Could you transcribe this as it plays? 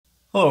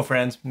Hello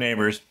friends,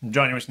 neighbors.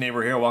 Johnny West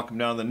Neighbor here. Welcome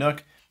down to the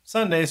Nook.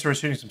 Sunday, so we're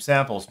shooting some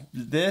samples.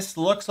 This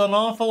looks an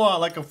awful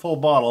lot like a full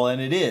bottle, and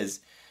it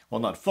is.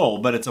 Well, not full,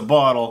 but it's a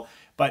bottle.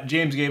 But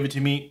James gave it to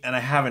me, and I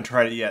haven't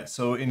tried it yet.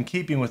 So in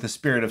keeping with the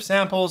spirit of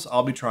samples,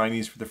 I'll be trying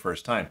these for the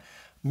first time.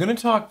 I'm going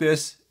to talk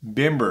this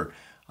Bimber.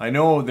 I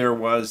know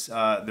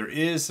there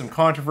is some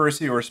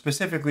controversy, or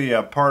specifically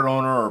a part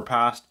owner or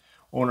past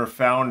owner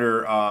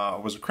founder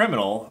was a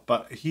criminal,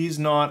 but he's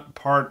not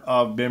part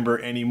of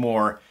Bimber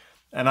anymore.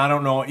 And I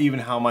don't know even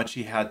how much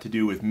he had to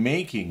do with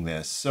making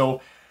this. So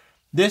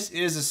this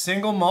is a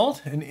single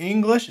malt, an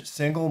English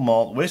single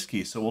malt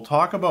whiskey. So we'll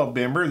talk about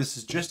Bimber. This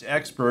is just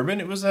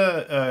ex-Bourbon. It was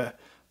a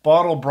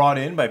bottle brought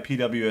in by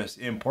PWS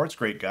Imports,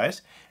 great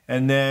guys.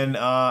 And then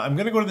I'm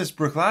going to go to this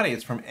Bruichladdich.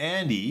 It's from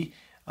Andy,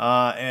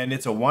 and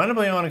it's a Wine &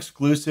 Beyond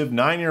exclusive,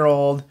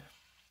 9-year-old.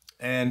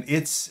 And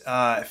it's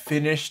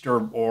finished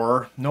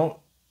or no,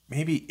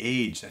 maybe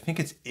aged. I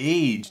think it's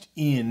aged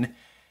in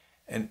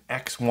an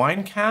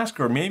ex-wine cask,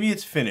 or maybe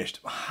it's finished.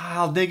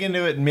 I'll dig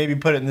into it and maybe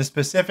put it in the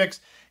specifics.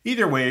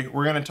 Either way,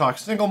 we're going to talk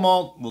single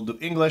malt, we'll do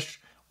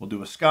English, we'll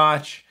do a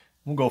Scotch,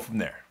 we'll go from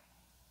there.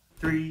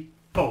 3,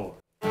 4.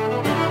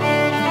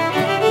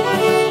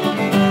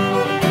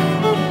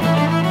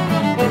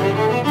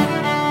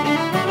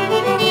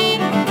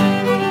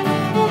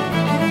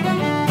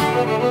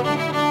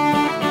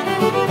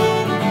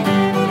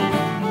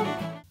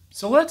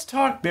 So let's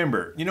talk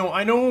Bimber. You know,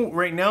 I know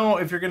right now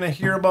if you're going to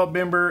hear about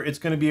Bimber, it's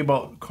going to be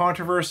about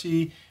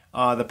controversy,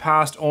 the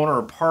past owner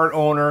or part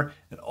owner,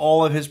 and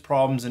all of his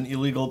problems and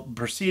illegal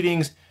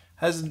proceedings.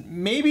 Has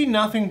maybe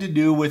nothing to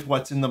do with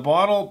what's in the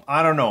bottle.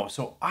 I don't know.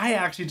 So I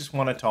actually just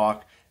want to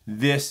talk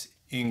this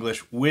English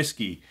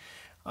whiskey.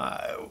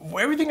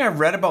 Everything I've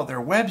read about their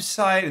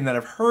website and that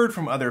I've heard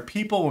from other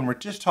people when we're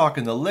just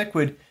talking the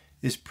liquid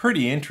is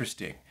pretty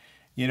interesting.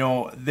 You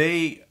know,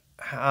 they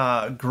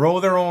grow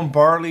their own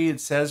barley,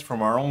 it says,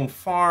 from our own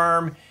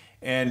farm,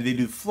 and they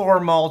do floor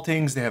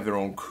maltings. They have their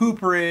own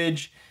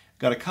cooperage,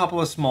 got a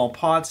couple of small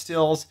pot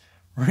stills.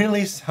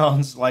 Really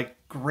sounds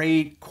like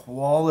great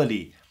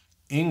quality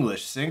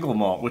English single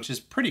malt, which is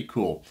pretty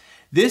cool.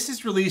 This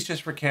is released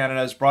just for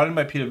Canada. It's brought in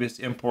by PWS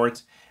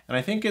Imports, and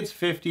I think it's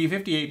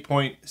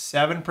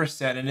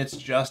 58.7%, and it's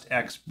just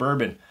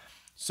ex-Bourbon.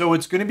 So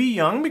it's going to be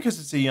young because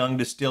it's a young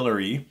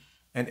distillery,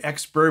 and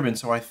ex-Bourbon.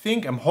 So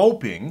I'm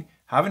hoping,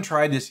 haven't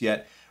tried this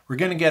yet, we're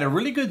going to get a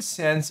really good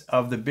sense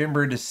of the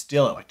Bimber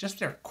distillate, like just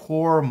their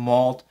core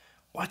malt.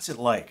 What's it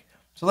like?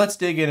 So let's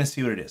dig in and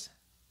see what it is.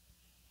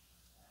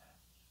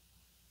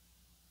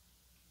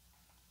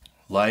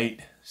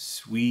 Light,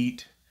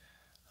 sweet,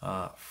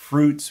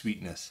 fruit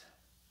sweetness.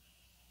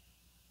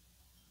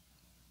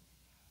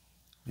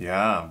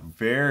 Yeah,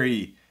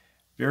 very,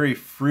 very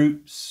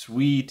fruit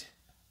sweet.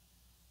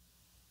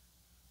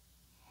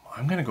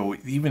 I'm going to go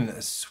even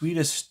as sweet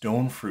as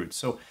stone fruit.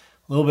 So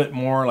a little bit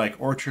more like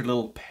orchard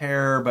little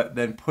pear, but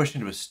then pushed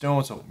into a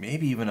stone. So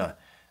maybe even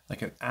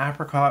like an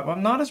apricot. Well,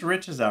 not as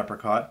rich as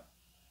apricot,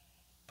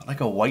 but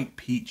like a white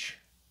peach.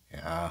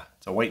 Yeah,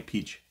 it's a white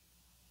peach.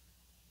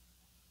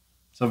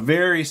 So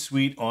very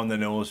sweet on the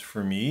nose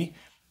for me.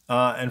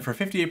 And for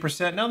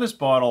 58%, now this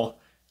bottle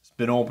has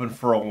been open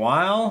for a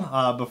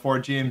while before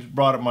James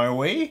brought it my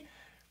way.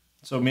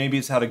 So maybe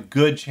it's had a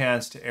good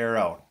chance to air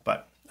out,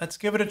 but let's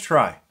give it a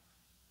try.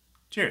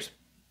 Cheers.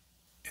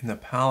 In the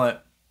palate,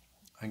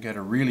 I get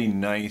a really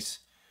nice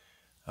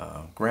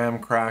graham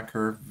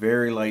cracker,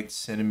 very light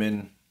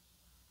cinnamon,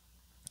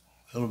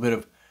 a little bit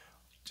of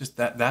just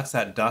that's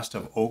that dust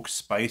of oak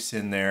spice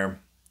in there,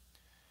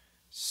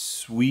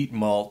 sweet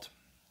malt,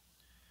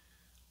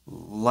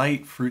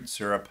 light fruit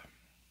syrup.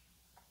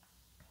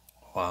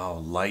 Wow,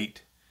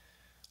 light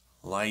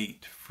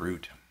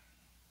fruit.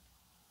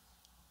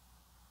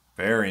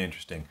 Very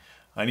interesting.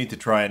 I need to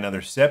try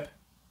another sip.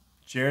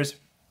 Cheers.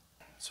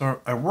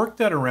 So I worked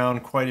that around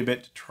quite a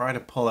bit to try to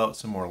pull out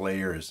some more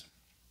layers.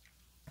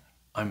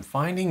 I'm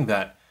finding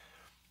that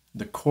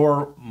the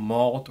core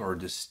malt or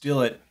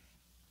distillate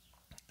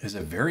is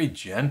a very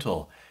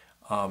gentle,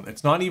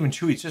 it's not even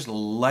chewy, it's just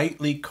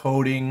lightly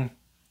coating,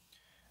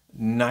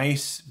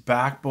 nice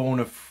backbone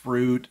of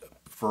fruit,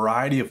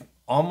 variety of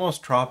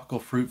almost tropical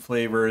fruit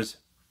flavors.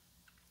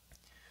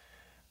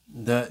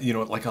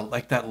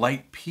 Like that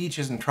light peach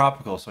isn't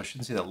tropical, so I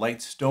shouldn't say that.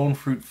 Light stone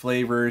fruit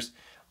flavors,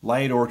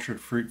 light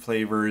orchard fruit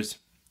flavors.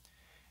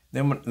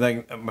 Then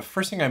the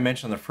first thing I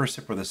mentioned on the first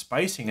sip were the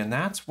spicing, and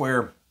that's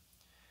where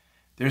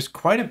there's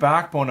quite a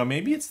backbone. Now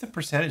maybe it's the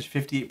percentage,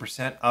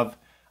 58% of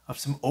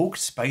some oak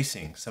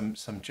spicing, some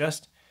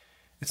just,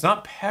 it's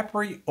not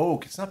peppery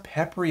oak, it's not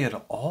peppery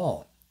at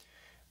all,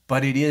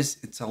 but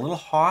it's a little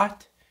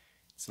hot,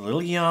 it's a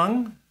little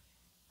young,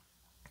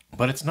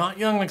 but it's not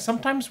young. Like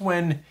sometimes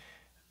when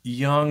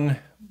young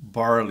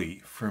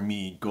barley for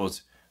me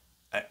goes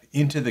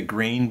into the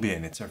grain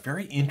bin, it's a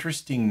very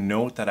interesting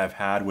note that I've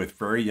had with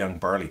very young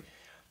barley.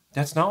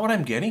 That's not what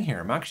I'm getting here.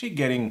 I'm actually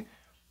getting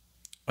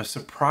a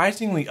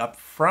surprisingly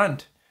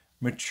upfront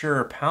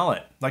mature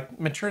palate. Like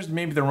mature is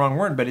maybe the wrong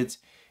word, but it's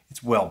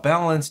well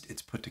balanced,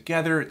 it's put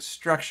together, it's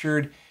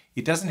structured.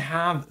 It doesn't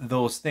have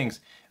those things.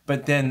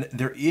 but then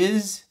there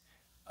is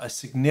a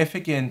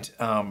significant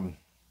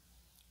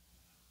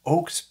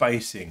oak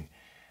spicing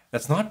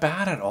that's not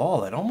bad at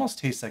all. It almost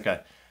tastes like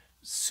a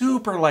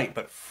super light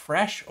but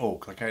fresh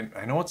oak. Like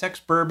I know it's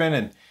ex-Bourbon,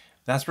 and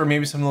that's where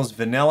maybe some of those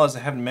vanillas, I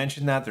haven't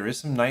mentioned that. There is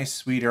some nice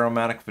sweet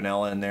aromatic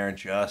vanilla in there,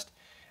 just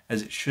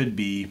as it should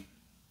be.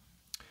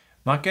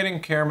 Not getting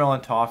caramel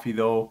and toffee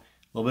though.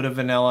 A little bit of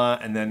vanilla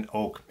and then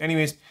oak.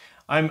 Anyways,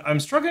 I'm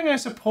struggling, I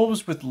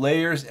suppose, with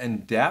layers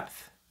and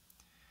depth,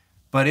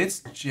 but it's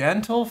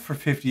gentle for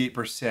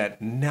 58%.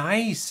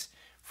 Nice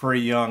for a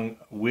young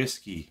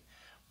whiskey.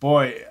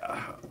 Boy,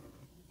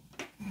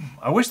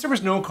 I wish there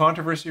was no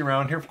controversy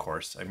around here, of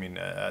course. I mean,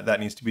 that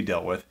needs to be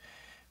dealt with,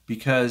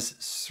 because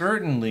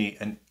certainly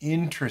an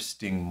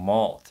interesting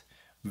malt.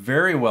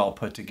 Very well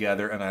put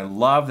together, and I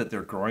love that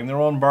they're growing their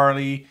own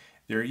barley.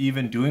 They're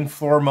even doing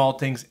floor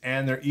maltings,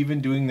 and they're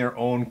even doing their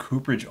own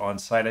cooperage on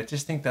site. I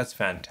just think that's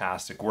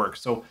fantastic work.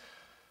 So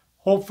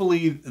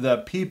hopefully the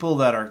people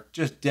that are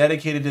just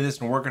dedicated to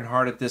this and working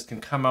hard at this can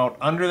come out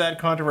under that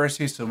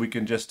controversy, so we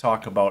can just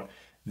talk about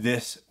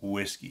this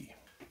whiskey.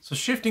 So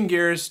shifting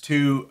gears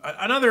to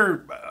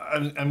another,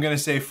 I'm going to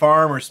say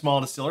farm or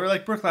small distillery,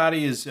 like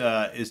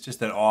Bruichladdich is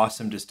just an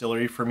awesome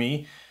distillery for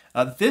me.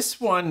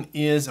 This one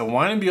is a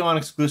Wine & Beyond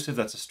exclusive.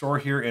 That's a store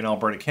here in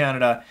Alberta,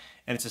 Canada.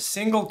 And it's a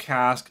single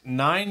cask,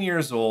 9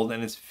 years old,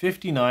 and it's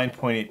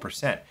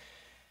 59.8%.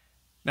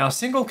 Now,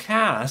 single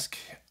cask,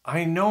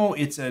 I know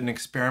it's an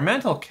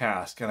experimental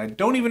cask, and I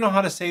don't even know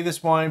how to say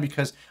this wine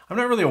because I'm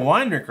not really a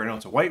wine drinker. I know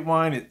it's a white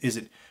wine. Is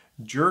it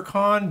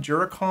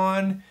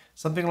Jurançon,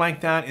 something like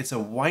that? It's a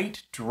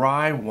white,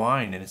 dry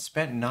wine, and it's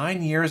spent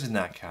 9 years in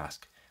that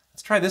cask.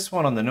 Let's try this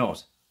one on the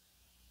nose.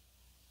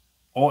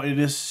 Oh, it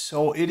is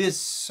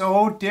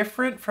so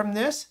different from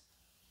this.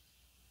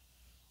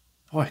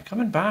 Boy,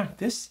 coming back,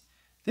 this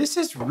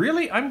is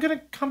really, I'm going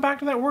to come back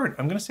to that word.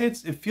 I'm going to say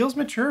it feels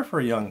mature for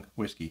a young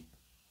whiskey.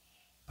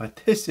 But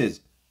this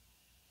is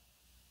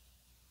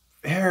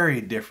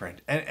very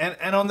different.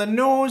 And on the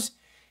nose,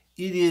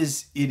 it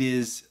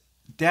is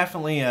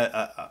definitely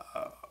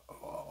a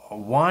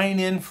wine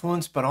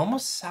influence, but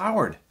almost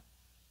soured.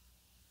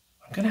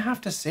 I'm going to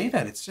have to say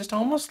that. It's just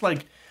almost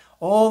like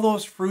all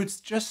those fruits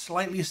just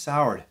slightly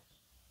soured.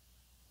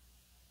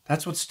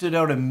 That's what stood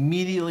out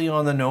immediately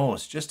on the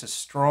nose. Just a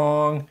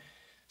strong,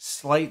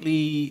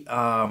 slightly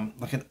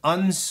like an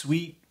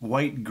unsweet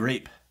white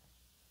grape,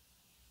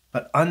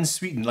 but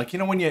unsweetened. Like, you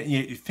know, when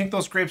you think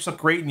those grapes look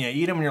great and you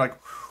eat them and you're like,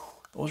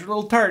 those are a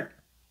little tart.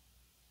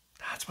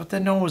 That's what the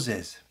nose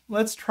is.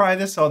 Let's try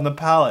this on the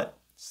palate.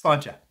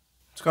 Sláinte.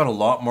 It's got a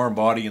lot more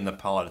body in the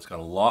palate. It's got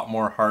a lot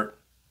more heart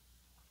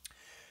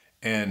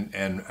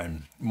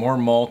and more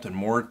malt and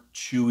more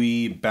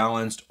chewy,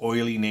 balanced,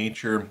 oily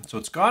nature. So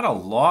it's got a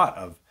lot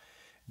of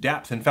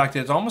depth. In fact,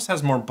 it almost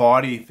has more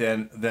body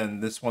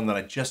than this one that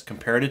I just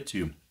compared it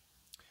to.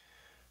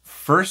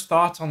 First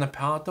thoughts on the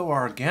palate though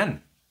are,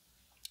 again,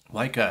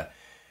 like a,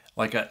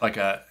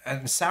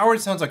 and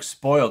soured sounds like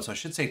spoiled, so I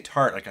should say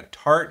tart, like a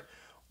tart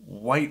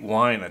white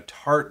wine, a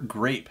tart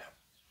grape.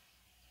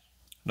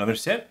 Another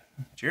sip.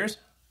 Cheers.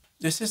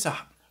 This is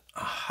a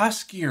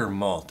huskier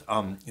malt.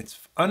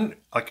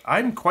 Like,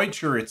 I'm quite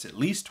sure it's at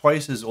least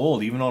twice as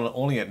old, even though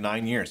only at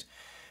 9 years.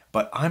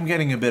 But I'm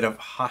getting a bit of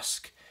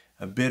husk,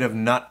 a bit of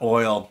nut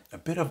oil, a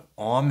bit of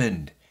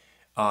almond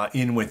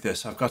in with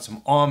this. I've got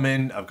some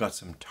almond, I've got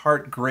some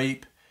tart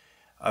grape,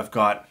 I've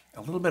got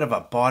a little bit of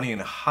a body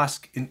and a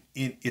husk.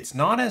 It's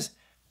not as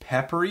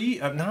peppery,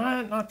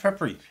 not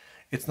peppery.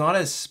 It's not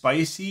as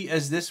spicy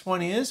as this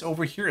one is.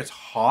 Over here, it's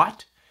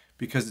hot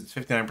because it's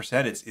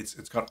 59%.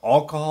 It's got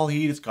alcohol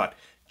heat, it's got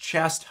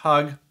chest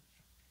hug,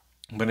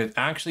 but it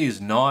actually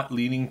is not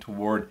leaning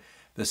toward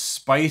the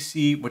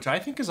spicy, which I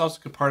think is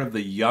also part of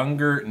the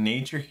younger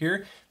nature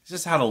here. This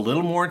has had a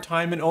little more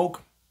time in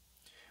oak,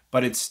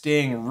 but it's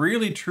staying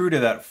really true to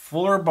that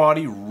fuller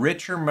body,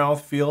 richer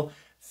mouthfeel,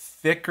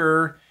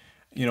 thicker,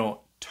 you know,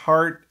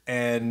 tart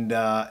and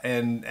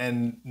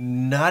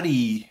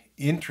nutty.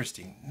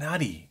 Interesting,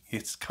 nutty.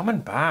 It's coming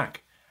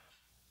back.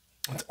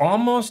 It's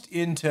almost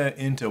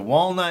into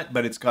walnut,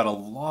 but it's got a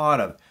lot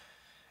of,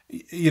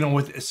 you know,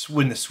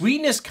 when the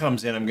sweetness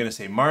comes in, I'm going to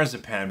say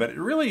marzipan, but it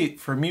really,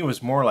 for me,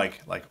 was more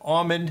like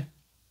almond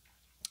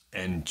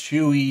and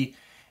chewy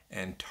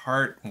and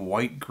tart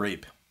white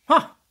grape.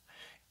 Huh.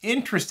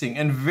 Interesting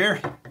and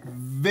very,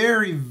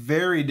 very,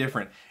 very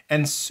different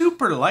and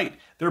super light.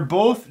 They're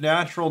both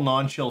natural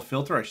non-chill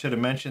filter. I should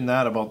have mentioned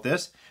that about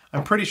this.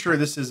 I'm pretty sure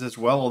this is as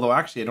well, although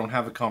actually I don't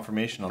have a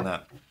confirmation on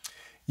that.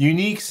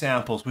 Unique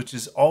samples, which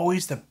is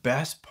always the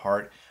best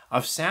part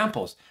of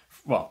samples.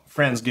 Well,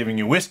 friends giving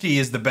you whiskey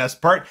is the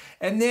best part.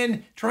 And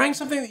then trying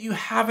something that you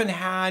haven't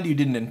had, you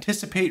didn't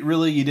anticipate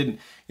really, you didn't,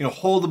 you know,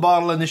 hold the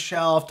bottle on the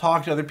shelf,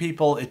 talk to other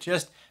people. It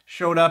just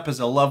showed up as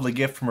a lovely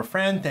gift from a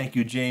friend. Thank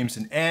you, James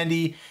and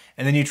Andy.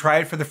 And then you try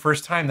it for the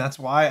first time. That's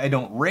why I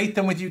don't rate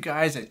them with you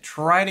guys. I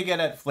try to get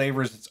at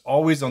flavors. It's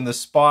always on the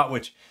spot,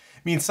 which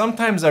means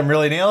sometimes I'm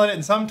really nailing it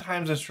and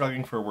sometimes I'm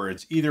struggling for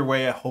words. Either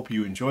way, I hope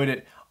you enjoyed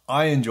it.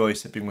 I enjoy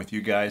sipping with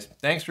you guys.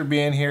 Thanks for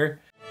being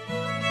here.